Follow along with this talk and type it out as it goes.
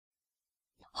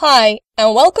Hi,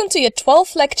 and welcome to your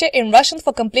 12th lecture in Russian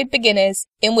for Complete Beginners,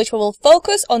 in which we will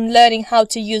focus on learning how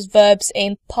to use verbs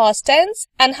in past tense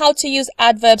and how to use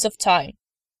adverbs of time.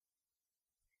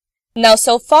 Now,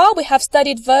 so far we have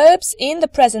studied verbs in the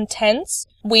present tense.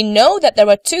 We know that there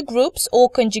are two groups or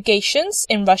conjugations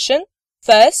in Russian,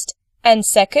 first and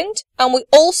second, and we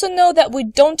also know that we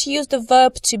don't use the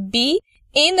verb to be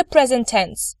in the present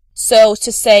tense. So,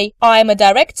 to say I am a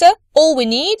director, all we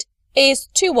need is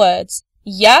two words.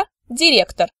 Я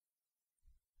директор.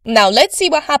 Now let's see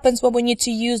what happens when we need to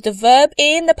use the verb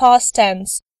in the past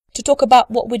tense to talk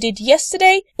about what we did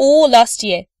yesterday or last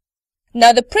year.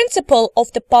 Now the principle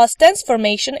of the past tense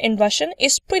formation in Russian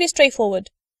is pretty straightforward.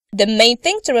 The main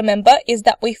thing to remember is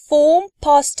that we form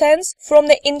past tense from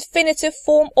the infinitive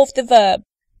form of the verb.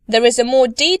 There is a more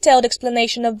detailed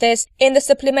explanation of this in the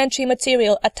supplementary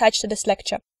material attached to this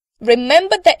lecture.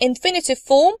 Remember that infinitive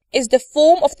form is the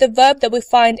form of the verb that we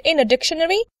find in a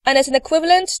dictionary and is an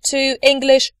equivalent to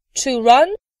English to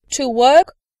run, to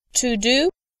work, to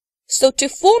do. So to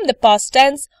form the past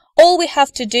tense, all we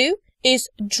have to do is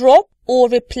drop or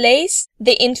replace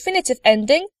the infinitive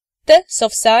ending, the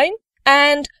soft sign,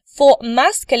 and for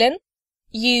masculine,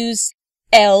 use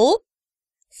L,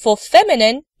 for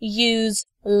feminine, use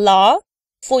la,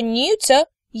 for neuter,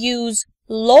 use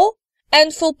lo,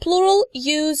 and for plural,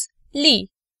 use li.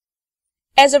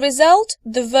 As a result,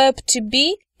 the verb to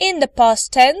be in the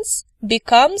past tense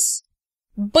becomes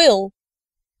был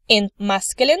in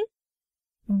masculine,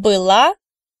 была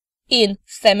in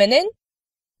feminine,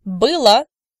 было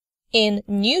in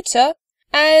neuter,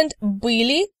 and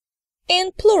были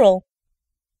in plural.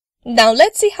 Now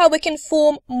let's see how we can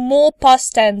form more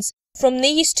past tense from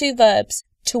these two verbs,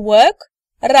 to work,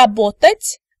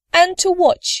 работать, and to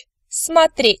watch,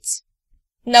 смотреть.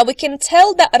 Now we can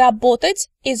tell that работать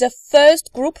is a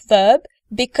first group verb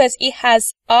because it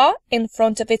has a in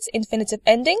front of its infinitive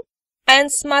ending,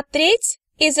 and смотреть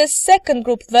is a second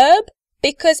group verb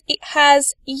because it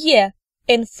has е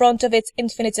in front of its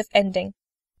infinitive ending.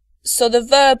 So the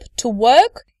verb to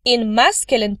work in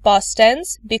masculine past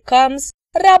tense becomes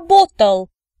работал.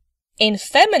 In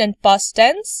feminine past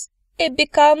tense, it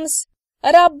becomes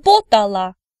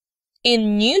работала.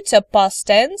 In neuter past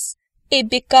tense, it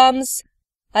becomes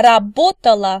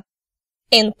работала.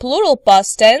 In plural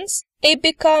past tense, it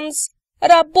becomes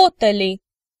работали.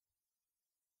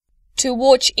 To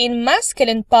watch in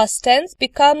masculine past tense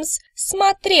becomes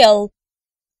смотрел.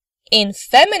 In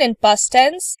feminine past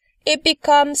tense, it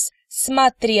becomes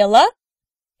смотрела.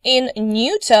 In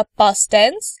neuter past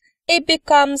tense, it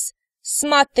becomes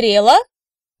смотрела.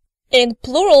 In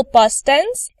plural past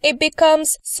tense, it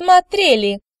becomes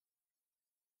смотрели.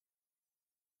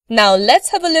 Now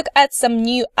let's have a look at some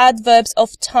new adverbs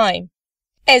of time.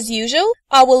 As usual,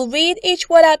 I will read each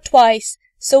word out twice,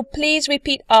 so please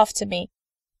repeat after me.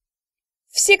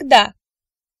 Всегда.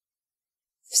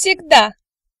 Всегда.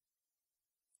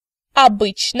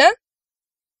 Обычно.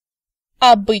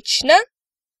 Обычно.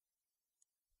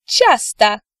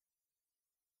 Часто.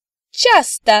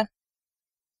 Часто.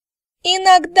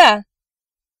 Иногда.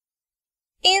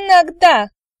 Иногда.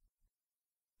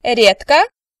 Редко.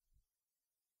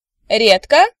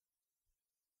 Редко.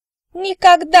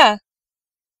 Никогда.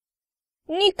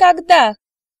 Никогда.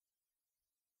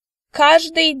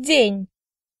 Каждый день.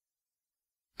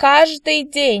 Каждый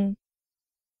день.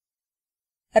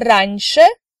 Раньше.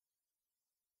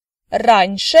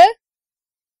 Раньше.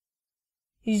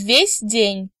 Весь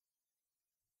день.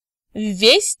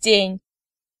 Весь день.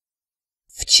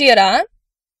 Вчера.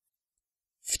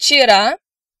 Вчера.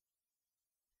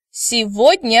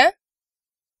 Сегодня.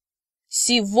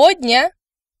 Сегодня.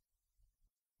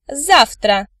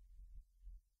 Завтра.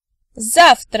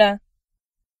 Завтра.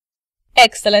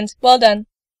 Excellent, well done.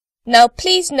 Now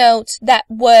please note that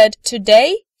word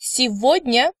today,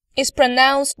 сегодня, is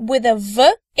pronounced with a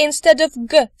V instead of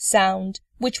G sound,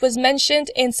 which was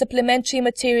mentioned in supplementary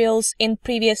materials in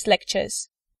previous lectures.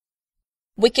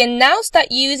 We can now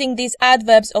start using these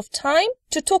adverbs of time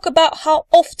to talk about how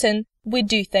often we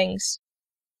do things.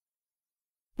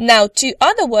 Now, two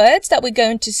other words that we're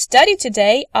going to study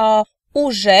today are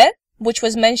уже, which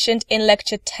was mentioned in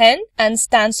lecture 10 and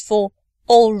stands for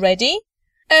already,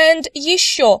 and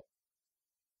еще.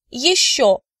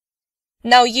 Еще.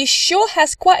 Now, еще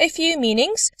has quite a few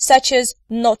meanings, such as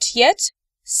not yet,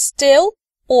 still,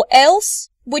 or else,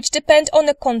 which depend on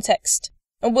the context.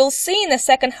 And we'll see in a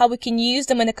second how we can use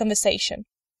them in a conversation.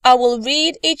 I will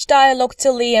read each dialogue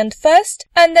till the end first,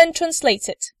 and then translate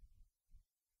it.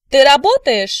 Ты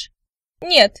работаешь?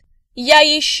 Нет, я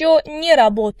еще не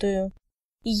работаю.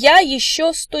 Я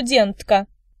еще студентка.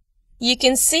 You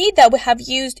can see that we have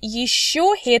used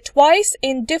еще here twice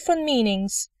in different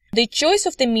meanings. The choice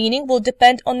of the meaning will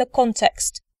depend on the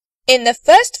context. In the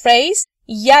first phrase,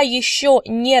 я еще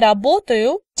не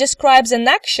работаю describes an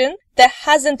action that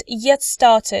hasn't yet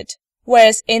started,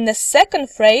 whereas in the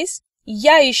second phrase,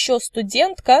 я еще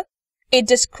студентка, it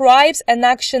describes an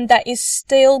action that is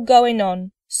still going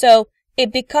on. So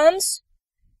it becomes,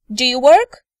 do you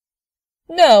work?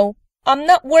 No, I'm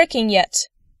not working yet.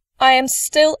 I am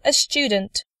still a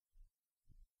student.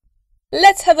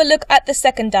 Let's have a look at the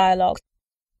second dialogue.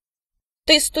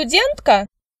 Ты студентка?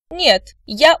 Нет,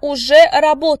 я уже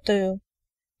работаю.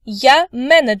 Я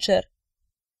менеджер.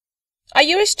 Are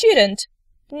you a student?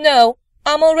 No,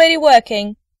 I'm already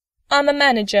working. I'm a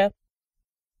manager.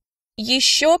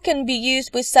 Еще can be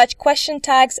used with such question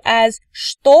tags as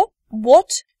что,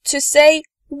 what, to say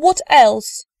what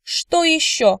else, что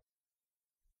еще.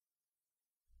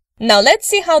 Now let's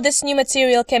see how this new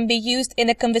material can be used in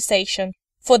a conversation.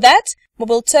 For that, we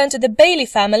will turn to the Bailey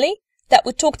family that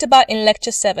we talked about in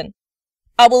Lecture 7.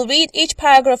 I will read each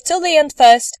paragraph till the end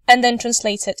first and then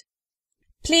translate it.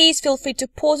 Please feel free to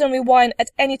pause and rewind at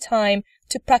any time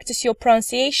to practice your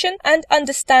pronunciation and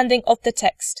understanding of the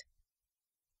text.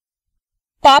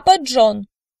 Папа Джон.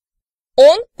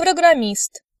 Он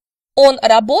программист. Он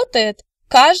работает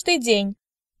каждый день,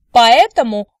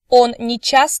 поэтому он не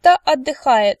часто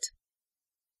отдыхает.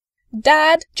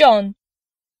 Dad John.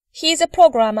 He is a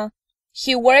programmer.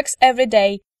 He works every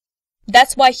day.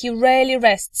 That's why he rarely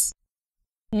rests.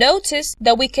 Notice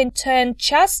that we can turn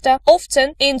часто,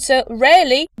 often, into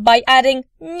rarely by adding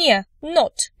не,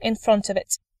 not, in front of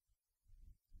it.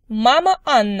 Мама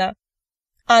Анна.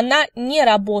 Она не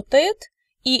работает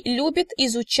и любит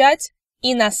изучать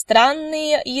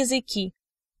иностранные языки.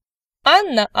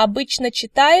 Анна обычно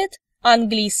читает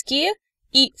английские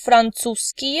и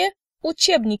французские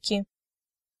учебники.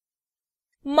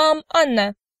 Mom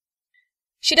Anna.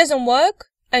 She doesn't work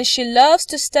and she loves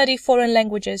to study foreign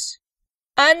languages.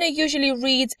 Anna usually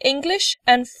reads English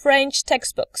and French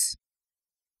textbooks.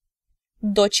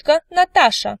 Дочка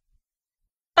Наташа.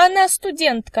 Она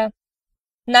студентка.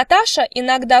 Наташа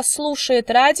иногда слушает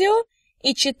радио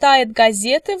и читает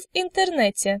газеты в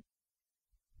интернете.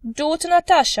 Daughter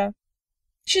Natasha.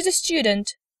 She's a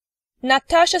student.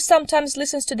 Natasha sometimes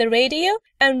listens to the radio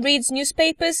and reads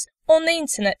newspapers on the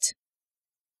internet.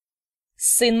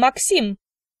 Сын Максим.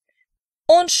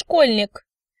 Он школьник.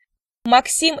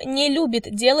 Максим не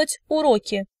любит делать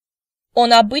уроки.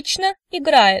 Он обычно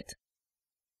играет.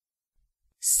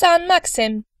 Son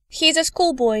Maxim. He's a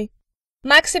schoolboy.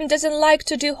 Maxim doesn't like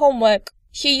to do homework.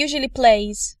 He usually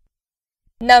plays.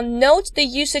 Now note the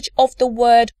usage of the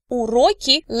word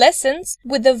уроки, lessons,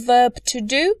 with the verb to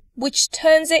do, which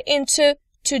turns it into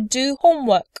to do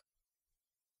homework.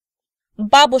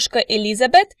 Бабушка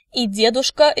Элизабет и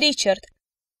дедушка Ричард.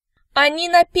 Они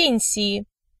на пенсии.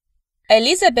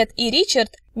 Элизабет и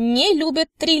Ричард не любят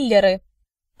триллеры,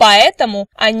 поэтому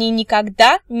они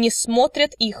никогда не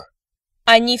смотрят их.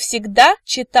 Они всегда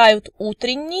читают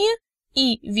утренние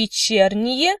и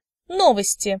вечерние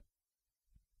новости.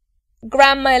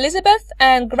 Grandma Elizabeth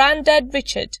and Granddad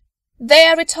Richard. They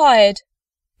are retired.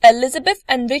 Elizabeth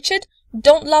and Richard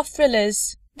don't love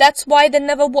thrillers. That's why they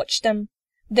never watch them.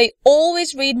 They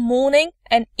always read morning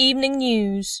and evening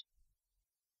news.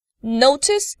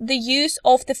 Notice the use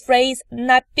of the phrase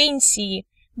на пенсии,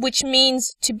 which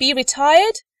means to be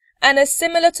retired and is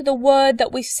similar to the word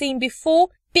that we've seen before,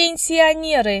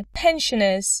 пенсионеры,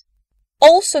 pensioners.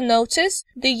 Also notice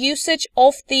the usage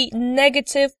of the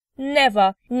negative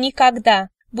never, никогда,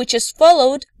 which is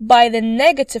followed by the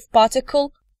negative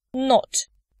particle not.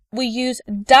 We use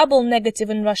double negative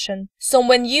in Russian, so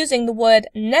when using the word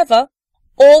never,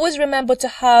 always remember to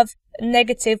have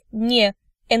negative не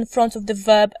in front of the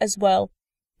verb as well.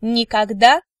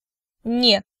 Никогда,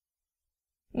 не.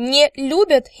 Не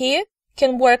любят here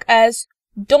can work as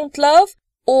don't love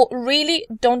or really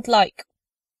don't like.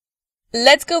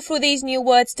 Let's go through these new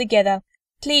words together.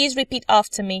 Please repeat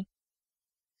after me.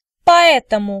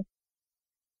 Поэтому.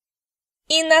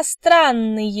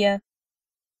 Иностранные.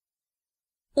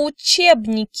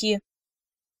 Учебники.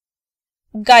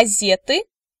 Газеты.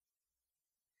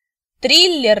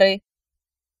 Триллеры.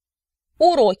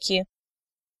 Уроки.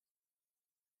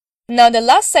 Now the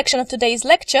last section of today's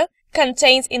lecture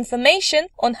contains information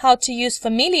on how to use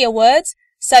familiar words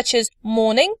such as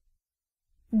morning,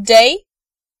 day,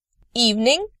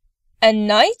 evening and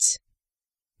night,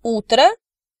 утро,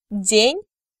 день,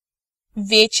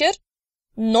 вечер,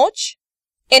 ночь,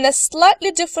 in a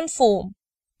slightly different form.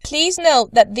 Please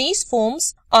note that these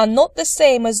forms are not the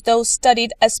same as those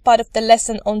studied as part of the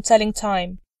lesson on telling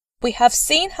time. We have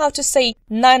seen how to say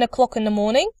 9 o'clock in the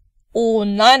morning or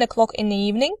 9 o'clock in the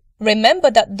evening.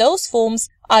 Remember that those forms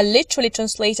are literally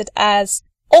translated as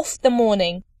of the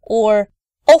morning or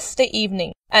of the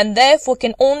evening, and therefore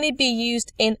can only be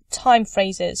used in time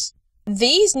phrases.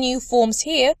 These new forms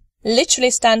here literally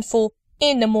stand for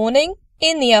in the morning,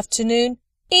 in the afternoon,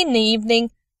 in the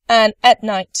evening, and at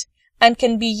night, and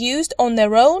can be used on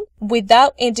their own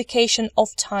without indication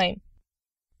of time.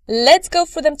 Let's go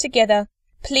through them together.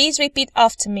 Please repeat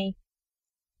after me.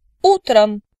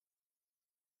 Утром,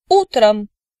 утром.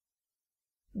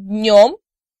 Днем,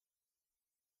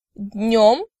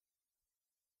 днем.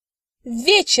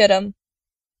 Вечером,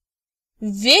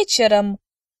 вечером.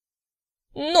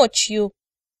 Ночью,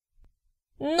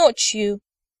 ночью.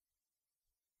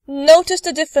 Notice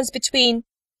the difference between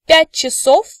 5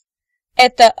 часов –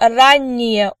 это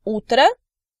раннее утро,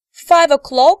 5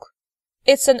 o'clock –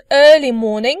 it's an early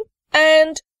morning,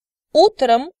 and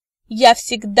утром я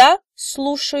всегда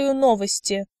слушаю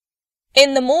новости.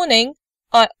 In the morning,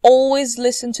 I always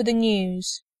listen to the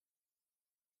news.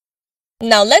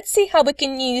 Now let's see how we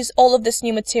can use all of this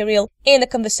new material in a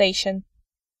conversation.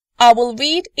 I will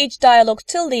read each dialogue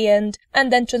till the end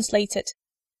and then translate it.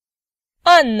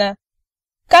 Анна,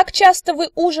 как часто вы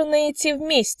ужинаете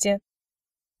вместе?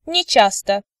 Не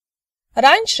часто.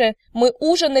 Раньше мы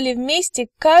ужинали вместе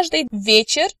каждый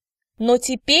вечер, но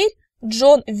теперь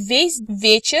Джон весь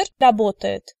вечер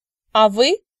работает. А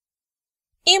вы?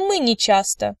 И мы не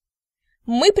часто.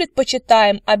 Мы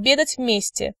предпочитаем обедать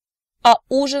вместе, а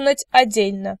ужинать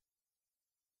отдельно.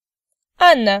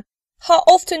 Anna, how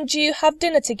often do you have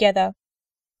dinner together?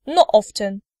 Not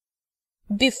often.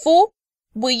 Before,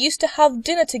 we used to have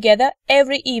dinner together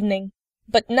every evening,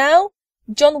 but now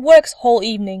John works whole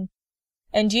evening.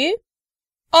 And you?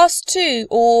 Us too,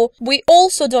 or we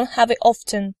also don't have it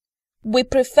often. We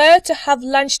prefer to have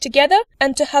lunch together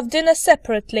and to have dinner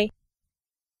separately.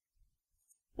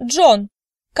 Джон,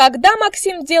 когда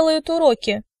Максим делает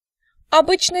уроки?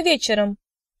 Обычно вечером.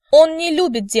 Он не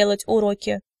любит делать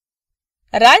уроки.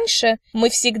 Раньше мы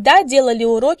всегда делали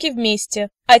уроки вместе,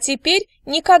 а теперь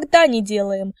никогда не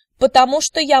делаем, потому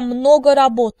что я много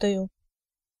работаю.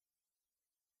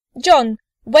 John,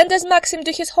 when does Maxim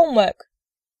do his homework?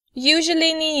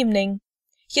 Usually in the evening.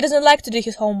 He doesn't like to do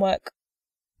his homework.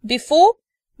 Before,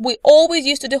 we always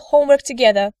used to do homework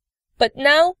together, but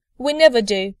now we never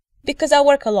do, because I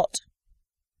work a lot.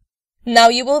 Now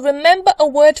you will remember a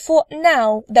word for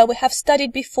now that we have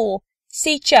studied before,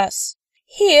 сейчас.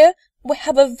 Here we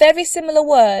have a very similar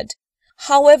word.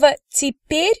 However,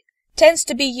 теперь tends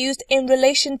to be used in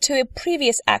relation to a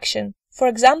previous action. For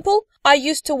example, I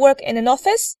used to work in an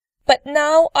office, but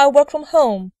now I work from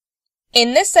home.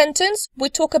 In this sentence, we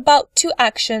talk about two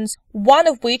actions, one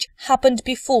of which happened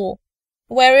before.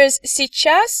 Whereas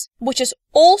сейчас, which is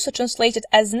also translated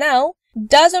as now,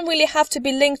 doesn't really have to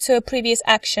be linked to a previous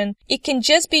action. It can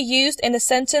just be used in a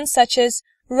sentence such as,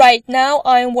 right now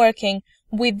I am working,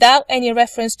 without any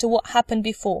reference to what happened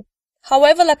before.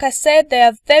 However, like I said, they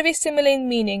are very similar in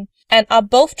meaning and are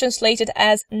both translated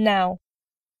as now.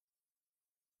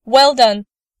 Well done!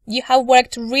 You have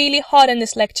worked really hard in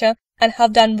this lecture and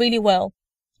have done really well.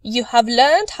 You have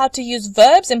learned how to use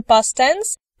verbs in past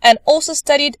tense and also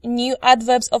studied new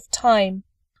adverbs of time.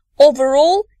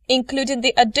 Overall, including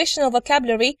the additional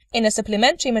vocabulary in the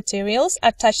supplementary materials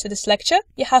attached to this lecture,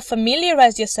 you have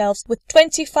familiarized yourselves with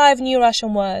 25 new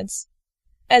Russian words.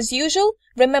 As usual,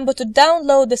 remember to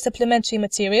download the supplementary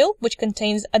material, which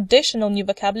contains additional new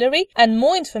vocabulary and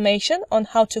more information on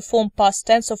how to form past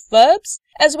tense of verbs,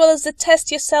 as well as the Test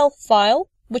Yourself file,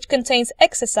 which contains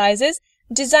exercises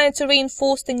designed to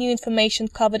reinforce the new information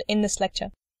covered in this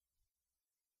lecture.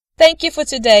 Thank you for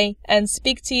today, and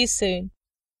speak to you soon.